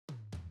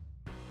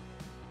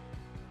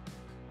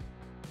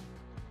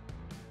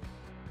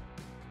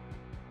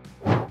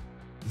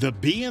The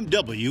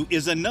BMW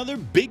is another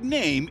big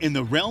name in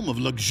the realm of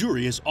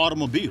luxurious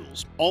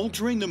automobiles,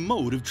 altering the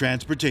mode of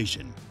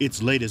transportation.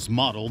 Its latest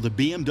model, the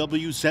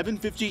BMW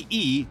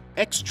 750e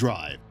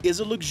XDrive, is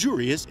a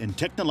luxurious and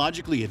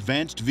technologically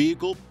advanced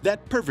vehicle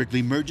that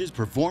perfectly merges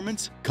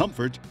performance,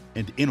 comfort,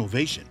 and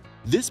innovation.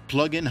 This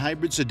plug-in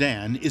hybrid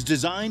sedan is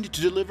designed to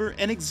deliver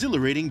an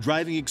exhilarating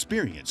driving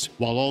experience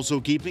while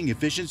also keeping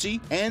efficiency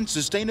and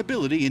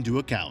sustainability into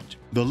account.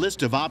 The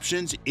list of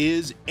options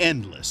is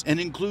endless and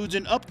includes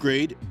an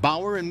upgrade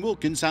Bauer &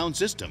 Wilkins sound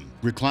system,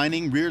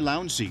 reclining rear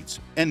lounge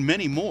seats, and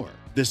many more.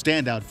 The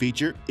standout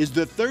feature is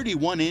the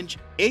 31-inch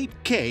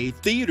 8K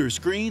theater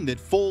screen that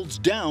folds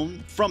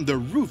down from the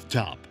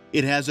rooftop.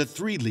 It has a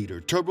 3-liter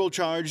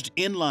turbocharged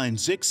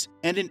inline-6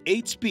 and an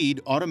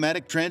 8-speed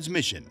automatic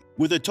transmission.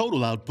 With a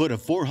total output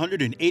of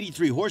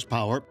 483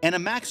 horsepower and a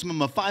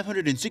maximum of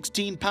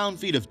 516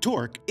 pound-feet of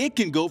torque, it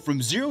can go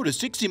from 0 to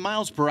 60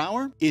 miles per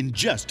hour in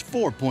just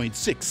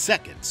 4.6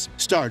 seconds.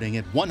 Starting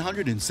at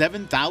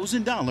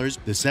 $107,000,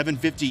 the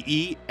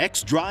 750e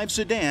XDrive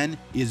Sedan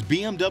is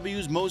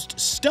BMW's most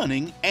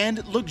stunning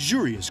and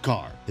luxurious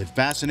car that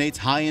fascinates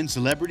high-end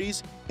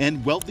celebrities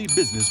and wealthy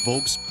business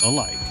folks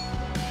alike.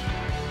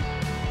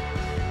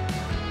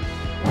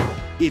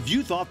 If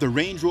you thought the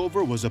Range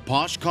Rover was a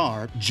posh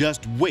car,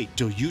 just wait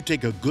till you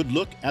take a good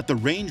look at the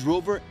Range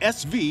Rover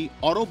SV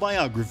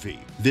Autobiography.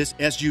 This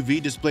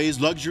SUV displays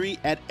luxury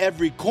at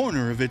every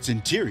corner of its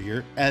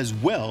interior as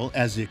well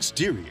as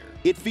exterior.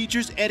 It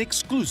features an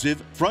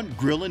exclusive front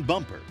grille and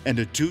bumper and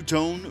a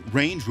two-tone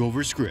Range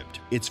Rover script.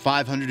 Its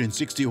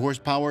 560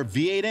 horsepower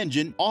V8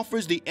 engine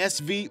offers the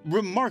SV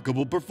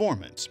remarkable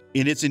performance.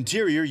 In its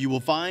interior, you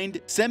will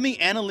find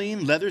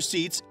semi-aniline leather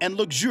seats and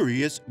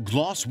luxurious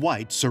gloss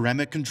white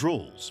ceramic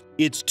controls.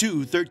 Its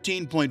two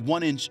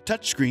 13.1-inch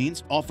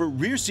touchscreens offer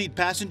rear seat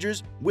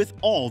passengers with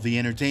all the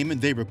entertainment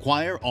they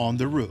require on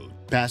the road.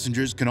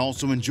 Passengers can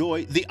also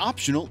enjoy the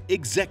optional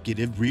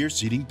executive rear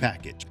seating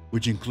package,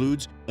 which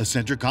includes a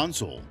center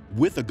console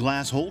with a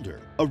glass holder,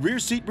 a rear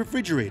seat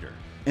refrigerator,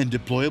 and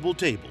deployable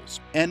tables,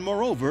 and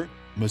moreover,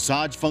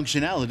 massage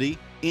functionality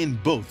in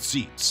both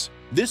seats.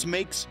 This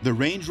makes the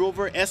Range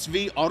Rover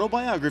SV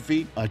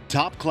Autobiography a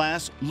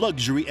top-class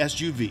luxury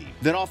SUV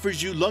that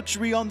offers you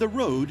luxury on the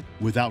road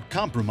without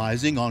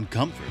compromising on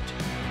comfort.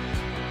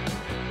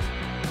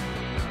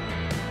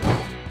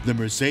 The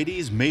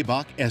Mercedes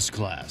Maybach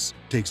S-Class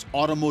takes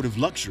automotive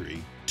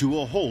luxury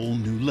to a whole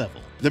new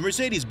level. The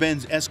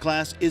Mercedes-Benz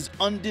S-Class is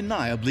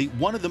undeniably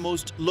one of the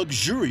most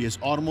luxurious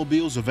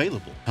automobiles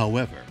available.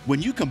 However,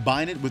 when you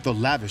combine it with the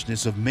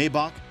lavishness of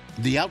Maybach,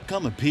 the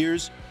outcome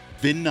appears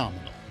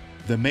phenomenal.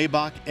 The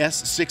Maybach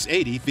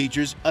S680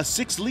 features a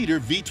 6-liter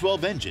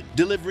V12 engine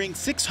delivering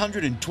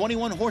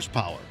 621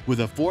 horsepower with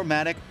a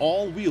 4MATIC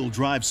all-wheel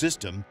drive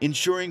system,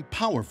 ensuring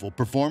powerful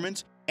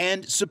performance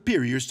and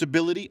superior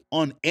stability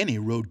on any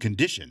road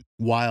condition,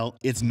 while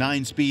its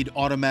 9-speed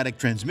automatic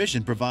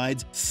transmission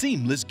provides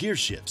seamless gear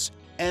shifts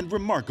and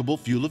remarkable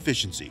fuel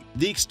efficiency.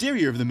 The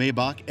exterior of the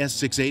Maybach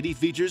S680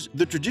 features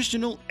the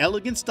traditional,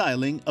 elegant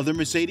styling of the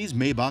Mercedes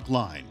Maybach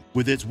line.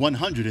 With its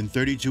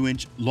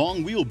 132-inch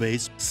long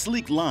wheelbase,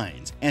 sleek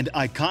lines, and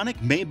iconic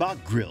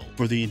Maybach grille.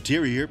 For the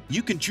interior,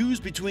 you can choose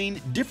between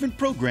different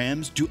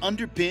programs to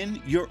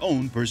underpin your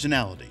own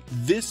personality.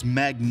 This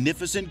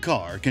magnificent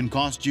car can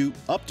cost you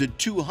up to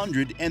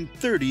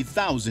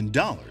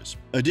 $230,000.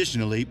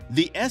 Additionally,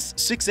 the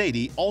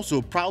S680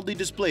 also proudly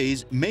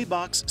displays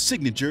Maybach's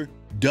signature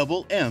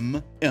double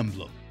M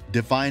emblem,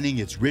 defining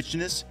its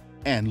richness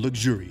and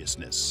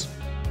luxuriousness.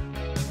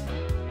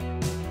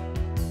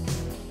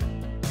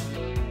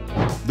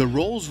 The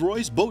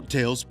Rolls-Royce boat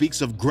tail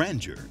speaks of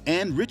grandeur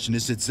and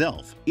richness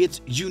itself.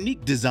 Its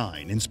unique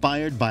design,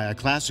 inspired by a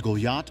classical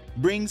yacht,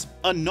 brings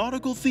a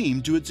nautical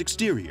theme to its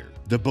exterior.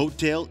 The boat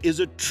tail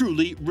is a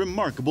truly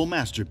remarkable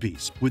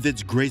masterpiece with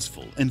its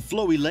graceful and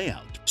flowy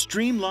layout,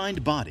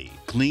 streamlined body,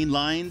 clean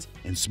lines,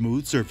 and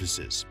smooth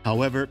surfaces.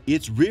 However,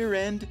 its rear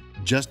end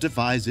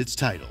justifies its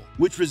title,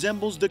 which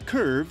resembles the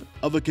curve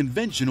of a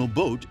conventional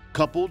boat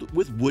coupled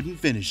with wooden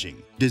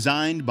finishing.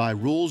 Designed by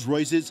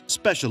Rolls-Royce's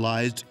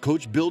specialized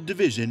coach build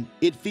division,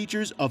 it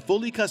features a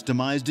fully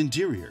customized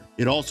interior.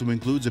 It also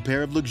includes a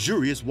pair of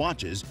luxurious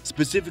watches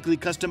specifically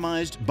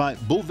customized by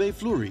Beauvais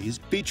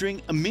Fleuries,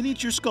 featuring a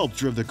miniature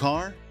sculpture of the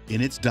car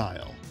in its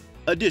dial.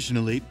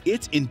 Additionally,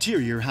 its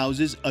interior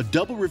houses a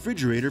double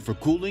refrigerator for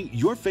cooling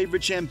your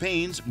favorite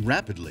champagnes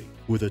rapidly.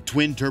 With a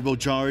twin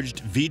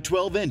turbocharged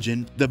V12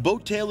 engine, the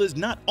boat tail is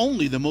not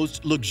only the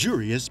most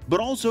luxurious,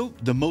 but also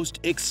the most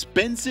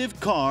expensive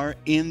car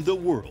in the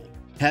world,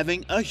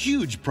 having a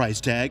huge price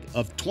tag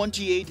of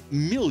 $28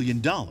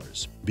 million.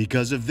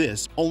 Because of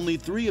this, only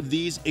 3 of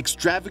these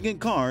extravagant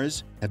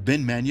cars have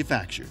been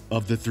manufactured.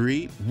 Of the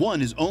 3, one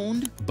is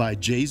owned by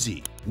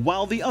Jay-Z,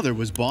 while the other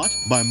was bought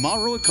by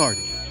Mauro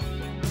Icardi.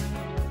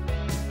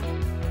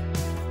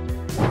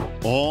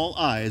 All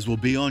eyes will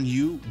be on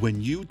you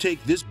when you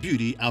take this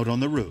beauty out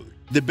on the road.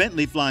 The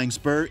Bentley Flying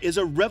Spur is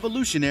a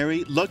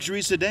revolutionary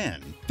luxury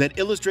sedan that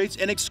illustrates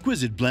an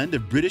exquisite blend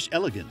of British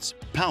elegance,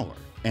 power,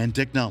 and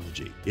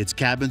technology. Its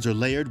cabins are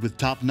layered with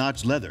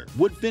top-notch leather,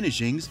 wood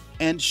finishings,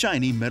 and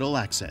shiny metal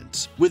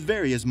accents. With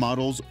various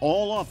models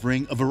all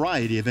offering a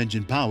variety of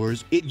engine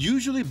powers, it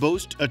usually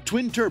boasts a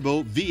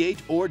twin-turbo V8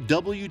 or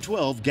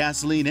W12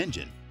 gasoline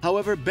engine.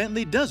 However,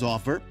 Bentley does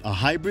offer a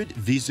hybrid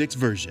V6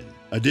 version.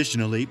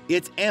 Additionally,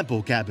 its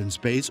ample cabin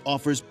space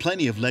offers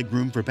plenty of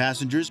legroom for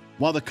passengers,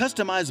 while the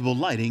customizable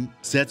lighting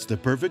sets the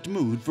perfect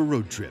mood for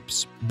road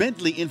trips.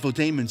 Bentley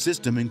infotainment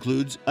system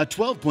includes a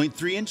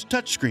 12.3-inch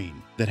touchscreen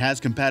that has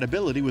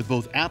compatibility with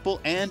both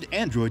Apple and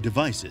Android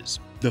devices.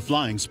 The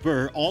Flying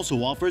Spur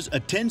also offers a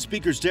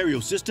 10-speaker stereo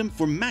system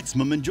for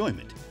maximum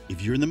enjoyment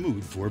if you're in the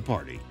mood for a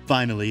party.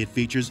 Finally, it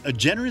features a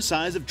generous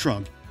size of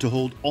trunk to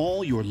hold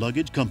all your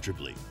luggage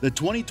comfortably. The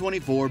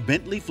 2024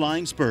 Bentley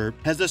Flying Spur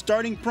has a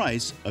starting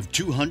price of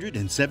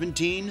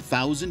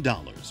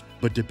 $217,000,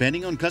 but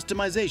depending on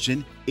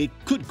customization, it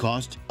could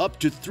cost up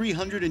to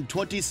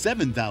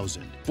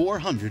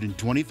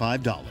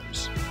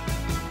 $327,425.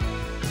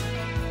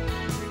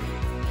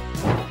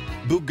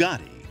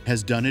 Bugatti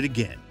has done it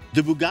again.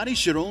 The Bugatti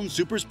Chiron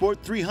Supersport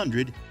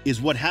 300 is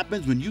what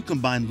happens when you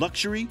combine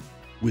luxury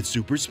with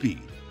super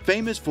speed.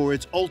 Famous for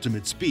its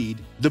ultimate speed,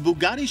 the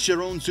Bugatti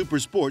Chiron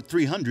Supersport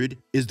 300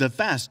 is the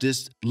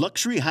fastest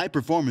luxury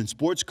high-performance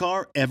sports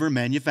car ever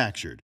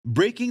manufactured,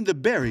 breaking the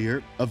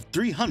barrier of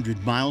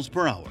 300 miles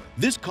per hour.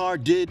 This car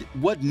did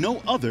what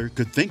no other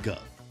could think of.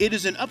 It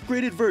is an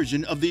upgraded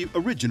version of the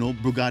original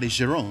Bugatti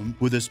Chiron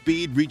with a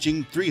speed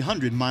reaching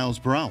 300 miles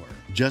per hour.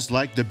 Just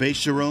like the base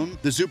Chiron,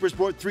 the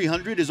Supersport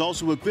 300 is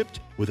also equipped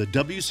with a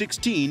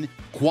W16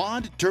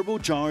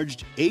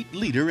 quad-turbocharged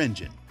 8-liter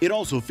engine. It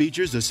also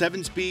features a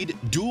 7-speed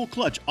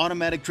dual-clutch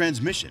automatic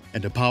transmission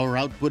and a power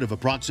output of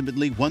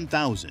approximately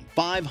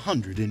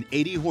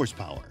 1,580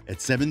 horsepower at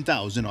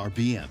 7,000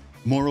 RPM.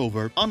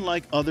 Moreover,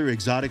 unlike other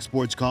exotic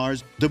sports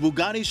cars, the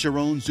Bugatti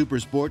Chiron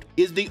Supersport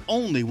is the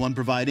only one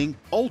providing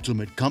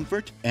ultimate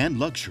comfort and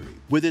luxury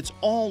with its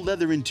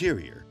all-leather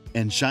interior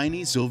and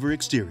shiny silver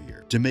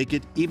exterior. To make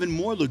it even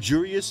more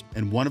luxurious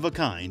and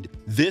one-of-a-kind,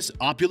 this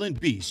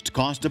opulent beast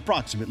cost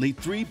approximately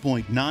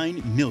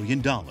 $3.9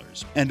 million,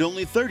 and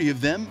only 30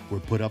 of them were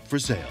put up for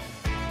sale.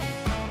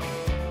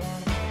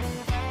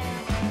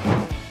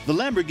 The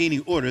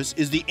Lamborghini Urus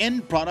is the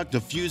end product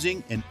of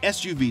fusing an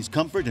SUV's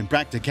comfort and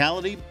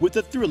practicality with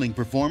the thrilling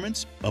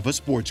performance of a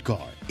sports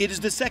car. It is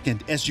the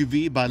second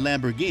SUV by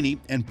Lamborghini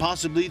and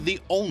possibly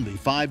the only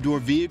 5-door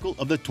vehicle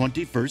of the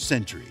 21st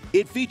century.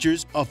 It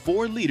features a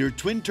 4-liter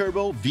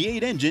twin-turbo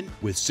V8 engine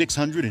with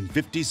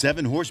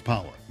 657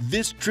 horsepower.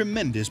 This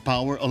tremendous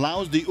power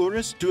allows the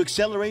Urus to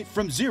accelerate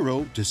from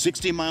 0 to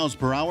 60 miles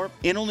per hour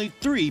in only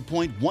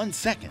 3.1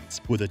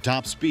 seconds with a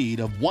top speed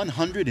of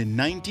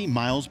 190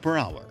 miles per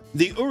hour.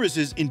 The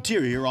Urus's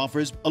interior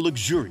offers a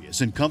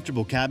luxurious and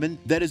comfortable cabin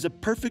that is a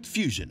perfect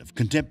fusion of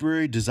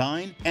contemporary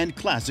design and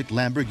classic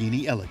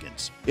Lamborghini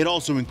elegance. It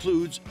also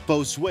includes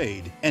faux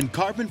suede and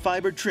carbon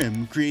fiber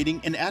trim, creating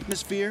an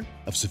atmosphere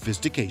of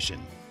sophistication.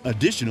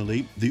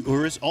 Additionally, the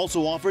Urus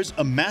also offers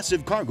a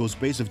massive cargo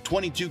space of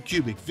 22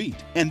 cubic feet,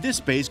 and this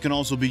space can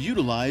also be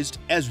utilized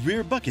as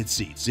rear bucket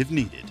seats if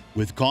needed.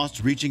 With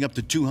costs reaching up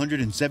to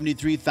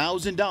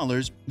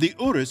 $273,000, the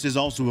Urus is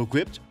also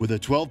equipped with a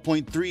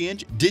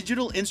 12.3-inch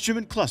digital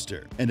instrument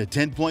cluster and a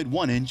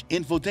 10.1-inch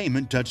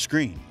infotainment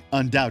touchscreen.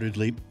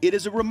 Undoubtedly, it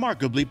is a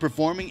remarkably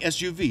performing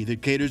SUV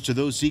that caters to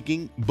those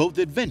seeking both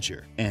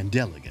adventure and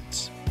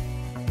elegance.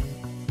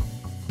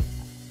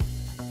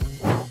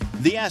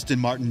 The Aston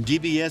Martin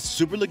DBS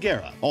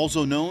Superleggera,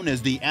 also known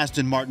as the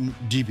Aston Martin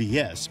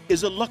DBS,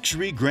 is a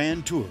luxury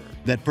grand tourer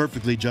that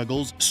perfectly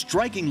juggles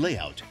striking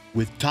layout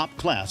with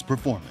top-class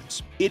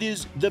performance. It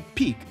is the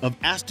peak of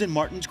Aston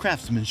Martin's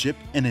craftsmanship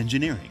and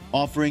engineering,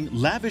 offering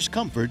lavish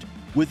comfort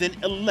with an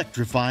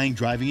electrifying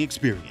driving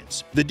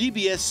experience. The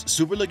DBS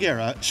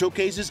Superleggera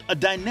showcases a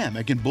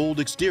dynamic and bold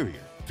exterior,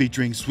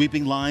 featuring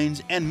sweeping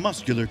lines and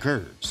muscular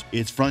curves.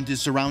 Its front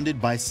is surrounded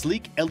by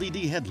sleek LED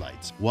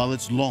headlights, while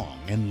its long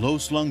and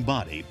low-slung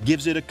body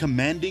gives it a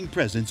commanding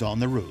presence on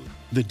the road.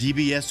 The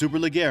DBS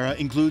Superleggera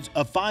includes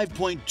a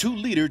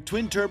 5.2-liter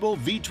twin-turbo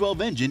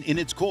V12 engine in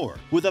its core,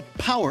 with a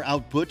power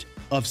output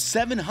of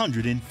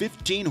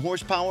 715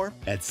 horsepower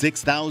at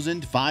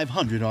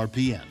 6,500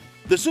 RPM.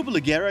 The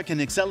Superleggera can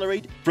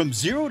accelerate from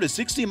 0 to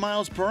 60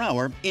 miles per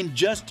hour in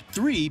just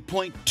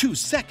 3.2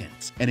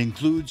 seconds and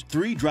includes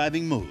 3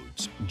 driving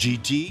modes: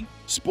 GT,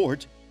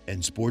 Sport,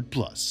 and Sport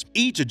Plus,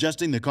 each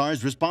adjusting the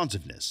car's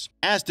responsiveness.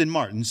 Aston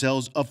Martin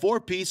sells a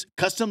 4-piece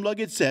custom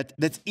luggage set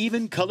that's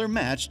even color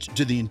matched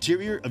to the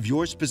interior of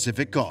your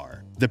specific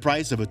car. The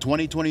price of a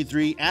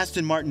 2023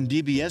 Aston Martin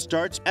DBS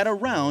starts at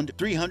around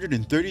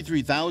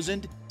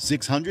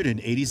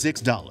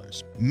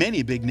 $333,686.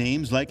 Many big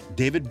names like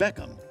David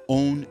Beckham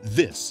own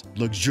this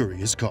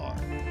luxurious car.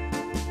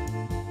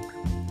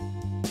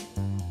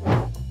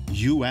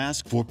 You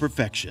ask for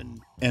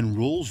perfection, and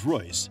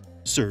Rolls-Royce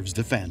serves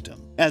the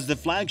Phantom. As the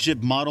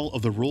flagship model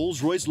of the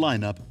Rolls-Royce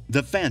lineup,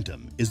 the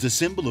Phantom is the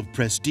symbol of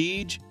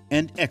prestige,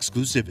 and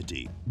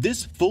exclusivity.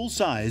 This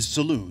full-size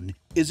saloon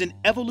is an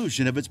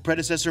evolution of its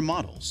predecessor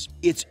models.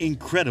 Its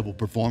incredible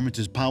performance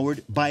is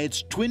powered by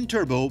its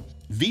twin-turbo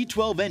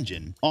V12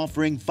 engine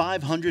offering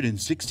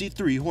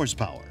 563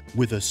 horsepower.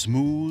 With a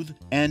smooth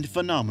and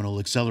phenomenal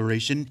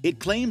acceleration, it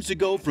claims to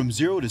go from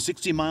 0 to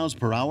 60 miles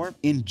per hour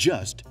in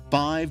just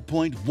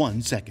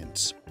 5.1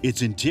 seconds.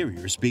 Its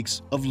interior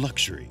speaks of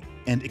luxury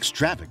and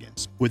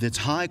extravagance with its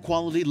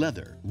high-quality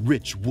leather,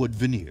 rich wood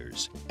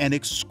veneers, and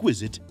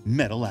exquisite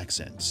metal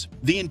accents.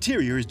 The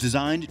interior is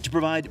designed to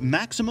provide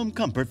maximum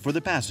comfort for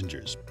the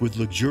passengers, with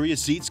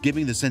luxurious seats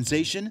giving the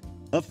sensation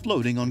of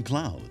floating on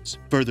clouds.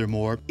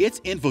 Furthermore, its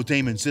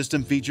infotainment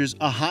system features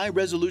a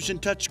high-resolution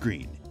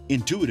touchscreen,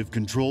 intuitive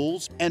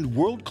controls, and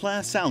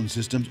world-class sound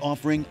systems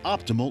offering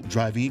optimal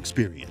driving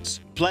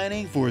experience.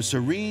 Planning for a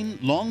serene,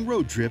 long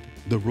road trip,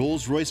 the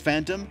Rolls-Royce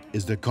Phantom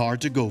is the car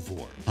to go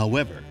for.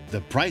 However,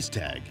 the price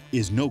tag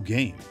is no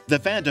game. The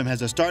Phantom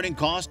has a starting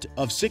cost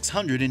of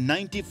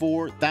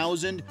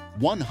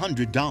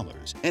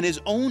 $694,100 and is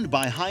owned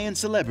by high-end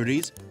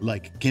celebrities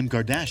like Kim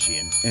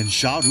Kardashian and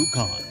Shah Rukh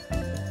Khan.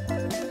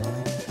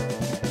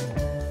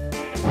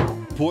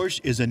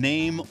 Porsche is a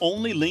name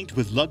only linked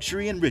with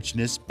luxury and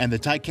richness, and the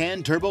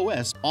Taycan Turbo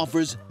S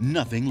offers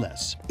nothing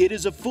less. It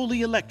is a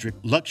fully electric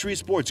luxury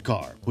sports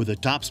car with a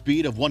top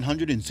speed of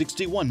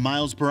 161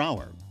 miles per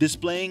hour,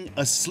 displaying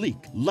a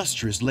sleek,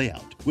 lustrous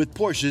layout with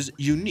Porsche's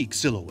unique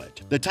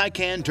silhouette. The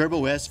Taycan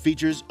Turbo S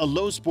features a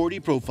low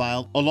sporty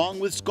profile along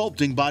with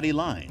sculpting body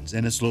lines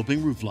and a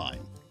sloping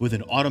roofline. With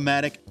an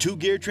automatic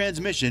 2-gear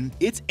transmission,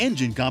 its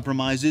engine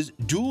compromises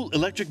dual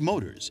electric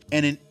motors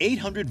and an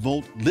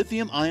 800-volt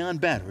lithium-ion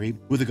battery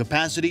with a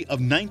capacity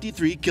of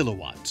 93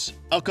 kilowatts.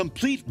 A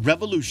complete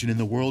revolution in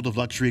the world of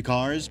luxury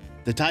cars,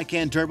 the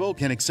Taycan Turbo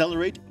can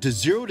accelerate to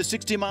 0 to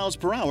 60 miles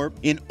per hour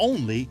in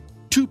only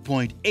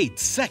 2.8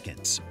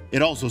 seconds.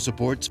 It also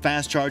supports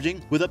fast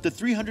charging with up to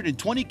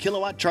 320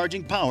 kilowatt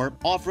charging power,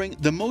 offering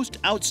the most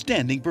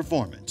outstanding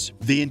performance.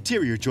 The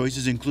interior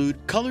choices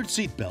include colored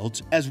seat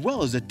belts, as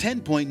well as a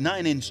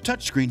 10.9-inch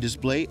touchscreen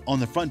display on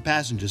the front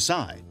passenger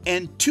side,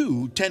 and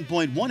two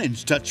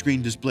 10.1-inch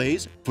touchscreen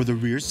displays for the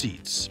rear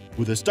seats.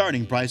 With a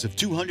starting price of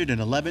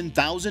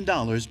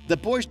 $211,000, the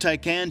Porsche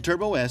Taycan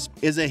Turbo S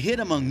is a hit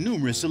among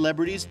numerous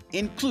celebrities,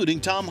 including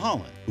Tom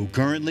Holland, who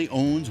currently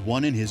owns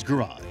one in his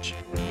garage.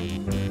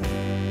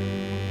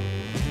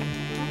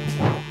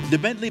 The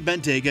Bentley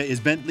Bentayga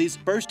is Bentley's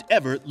first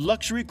ever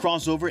luxury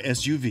crossover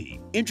SUV.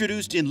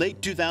 Introduced in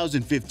late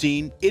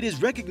 2015, it is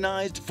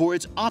recognized for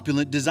its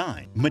opulent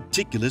design,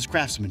 meticulous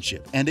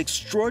craftsmanship, and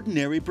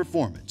extraordinary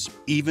performance.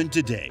 Even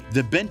today,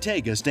 the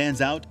Bentayga stands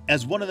out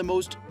as one of the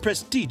most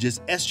prestigious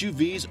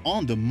SUVs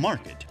on the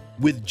market.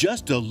 With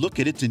just a look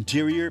at its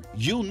interior,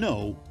 you'll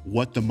know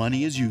what the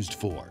money is used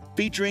for.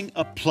 Featuring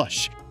a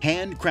plush,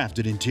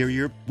 handcrafted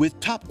interior with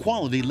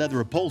top-quality leather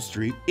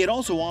upholstery, it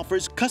also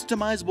offers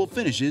customizable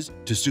finishes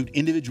to suit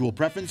individual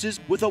preferences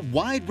with a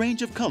wide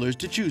range of colors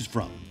to choose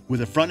from.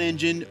 With a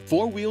front-engine,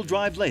 four-wheel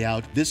drive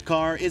layout, this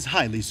car is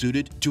highly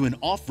suited to an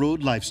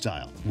off-road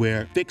lifestyle,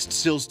 where fixed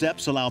sill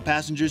steps allow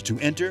passengers to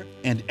enter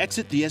and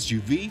exit the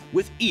SUV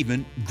with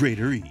even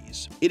greater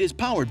ease. It is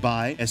powered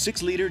by a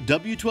 6-liter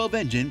W12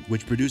 engine,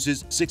 which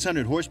produces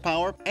 600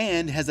 horsepower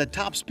and has a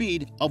top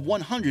speed of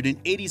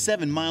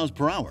 187 miles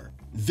per hour.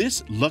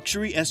 This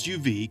luxury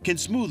SUV can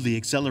smoothly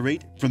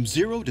accelerate from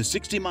 0 to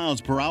 60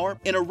 miles per hour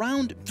in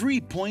around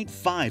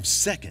 3.5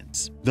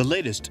 seconds. The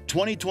latest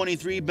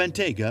 2023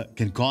 Bentayga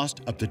can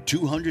cost up to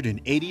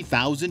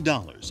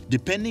 $280,000,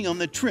 depending on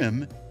the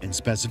trim and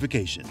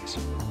specifications.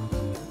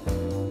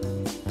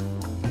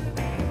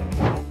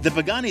 The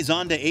Pagani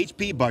Zonda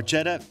HP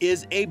Barchetta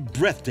is a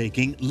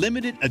breathtaking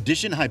limited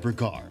edition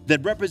hypercar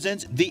that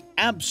represents the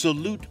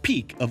absolute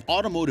peak of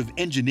automotive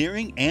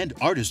engineering and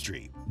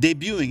artistry.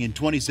 Debuting in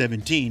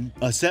 2017,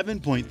 a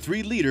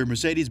 7.3-liter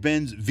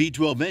Mercedes-Benz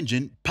V12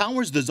 engine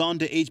powers the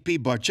Zonda HP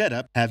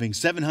Barchetta, having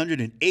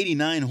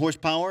 789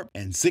 horsepower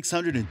and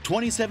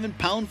 627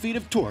 pound-feet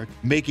of torque,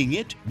 making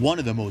it one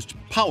of the most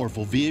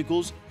powerful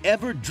vehicles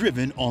ever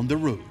driven on the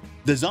road.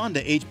 The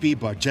Zonda HP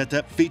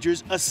Barchetta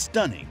features a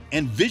stunning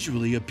and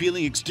visually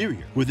appealing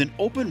exterior with an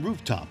open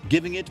rooftop,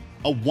 giving it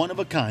a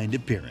one-of-a-kind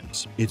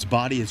appearance. Its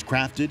body is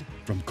crafted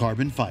from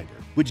carbon fiber,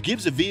 which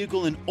gives the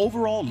vehicle an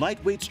overall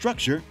lightweight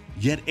structure,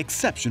 yet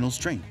exceptional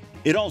strength.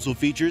 It also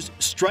features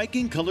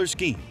striking color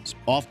schemes,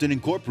 often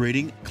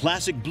incorporating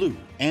classic blue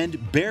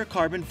and bare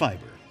carbon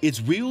fiber. Its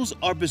wheels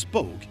are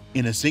bespoke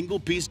in a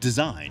single-piece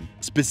design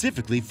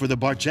specifically for the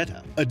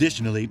Barchetta.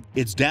 Additionally,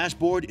 its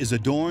dashboard is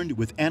adorned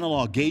with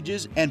analog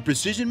gauges and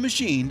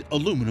precision-machined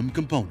aluminum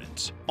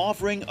components.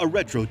 Offering a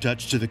retro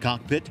touch to the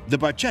cockpit, the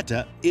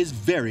Barchetta is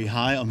very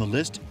high on the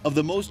list of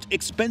the most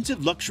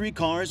expensive luxury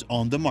cars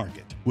on the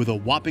market, with a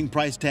whopping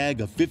price tag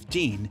of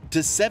 $15 to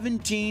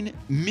 $17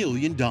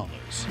 million.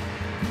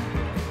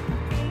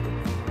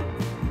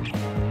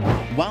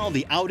 While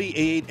the Audi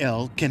A8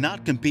 L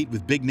cannot compete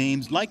with big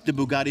names like the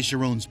Bugatti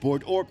Chiron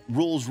Sport or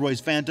Rolls-Royce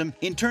Phantom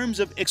in terms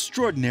of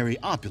extraordinary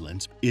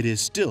opulence, it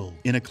is still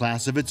in a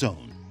class of its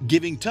own.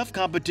 Giving tough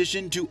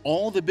competition to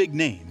all the big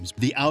names,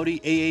 the Audi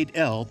A8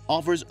 L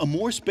offers a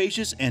more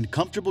spacious and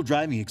comfortable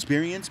driving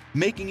experience,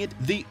 making it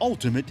the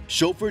ultimate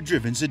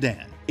chauffeur-driven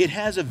sedan. It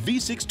has a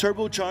V6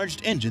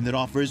 turbocharged engine that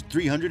offers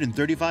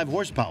 335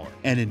 horsepower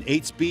and an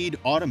 8-speed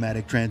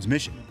automatic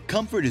transmission.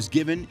 Comfort is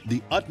given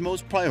the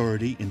utmost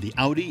priority in the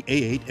Audi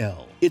A8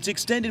 L. Its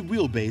extended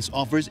wheelbase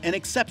offers an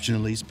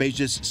exceptionally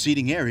spacious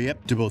seating area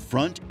to both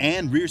front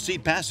and rear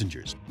seat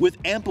passengers, with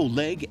ample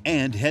leg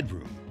and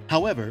headroom.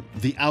 However,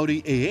 the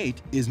Audi A8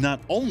 is not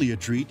only a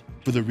treat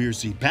for the rear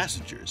seat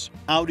passengers.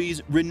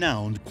 Audi's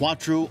renowned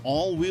Quattro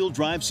all-wheel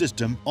drive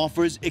system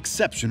offers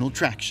exceptional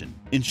traction,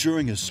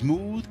 ensuring a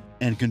smooth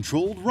and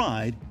controlled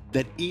ride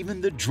that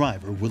even the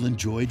driver will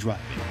enjoy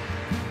driving.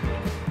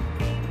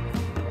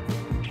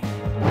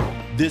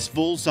 This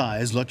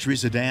full-size luxury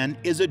sedan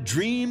is a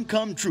dream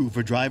come true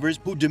for drivers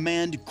who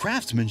demand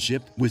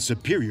craftsmanship with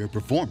superior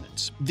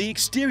performance. The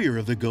exterior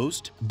of the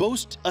Ghost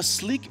boasts a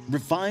sleek,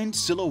 refined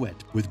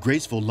silhouette with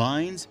graceful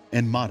lines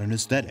and modern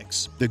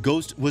aesthetics. The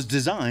Ghost was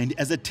designed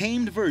as a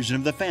tamed version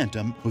of the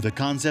Phantom with a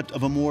concept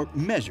of a more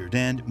measured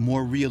and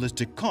more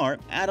realistic car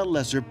at a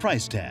lesser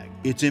price tag.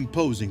 Its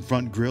imposing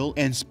front grille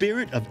and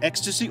spirit of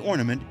ecstasy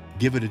ornament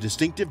give it a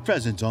distinctive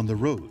presence on the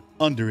road.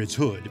 Under its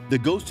hood, the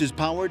Ghost is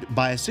powered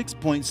by a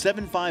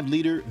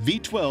 6.75-liter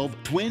V12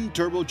 twin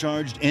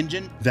turbocharged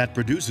engine that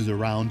produces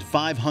around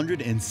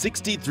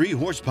 563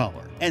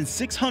 horsepower and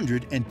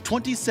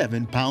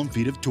 627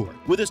 pound-feet of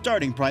torque. With a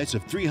starting price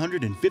of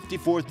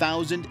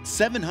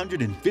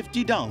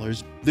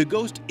 $354,750, the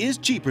Ghost is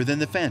cheaper than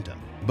the Phantom,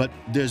 but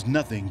there's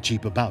nothing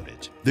cheap about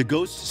it. The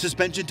Ghost's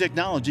suspension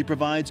technology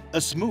provides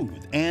a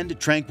smooth and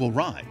tranquil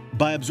ride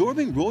by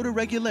absorbing road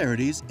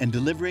irregularities and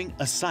delivering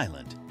a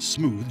silent,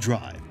 smooth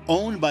drive.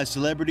 Owned by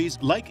celebrities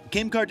like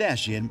Kim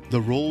Kardashian, the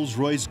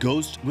Rolls-Royce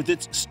Ghost, with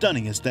its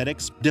stunning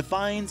aesthetics,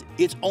 defines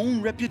its own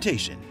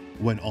reputation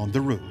when on the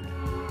road.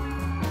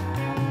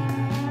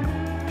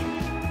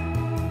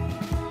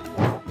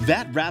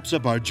 That wraps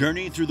up our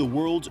journey through the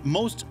world's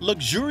most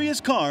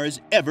luxurious cars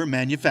ever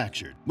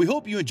manufactured. We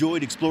hope you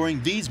enjoyed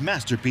exploring these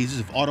masterpieces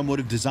of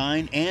automotive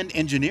design and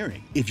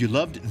engineering. If you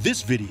loved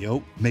this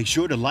video, make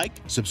sure to like,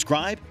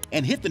 subscribe,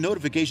 and hit the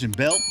notification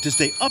bell to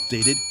stay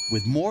updated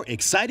with more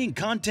exciting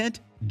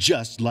content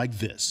just like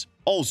this.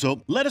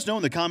 Also, let us know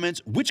in the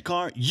comments which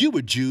car you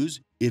would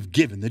choose if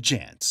given the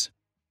chance.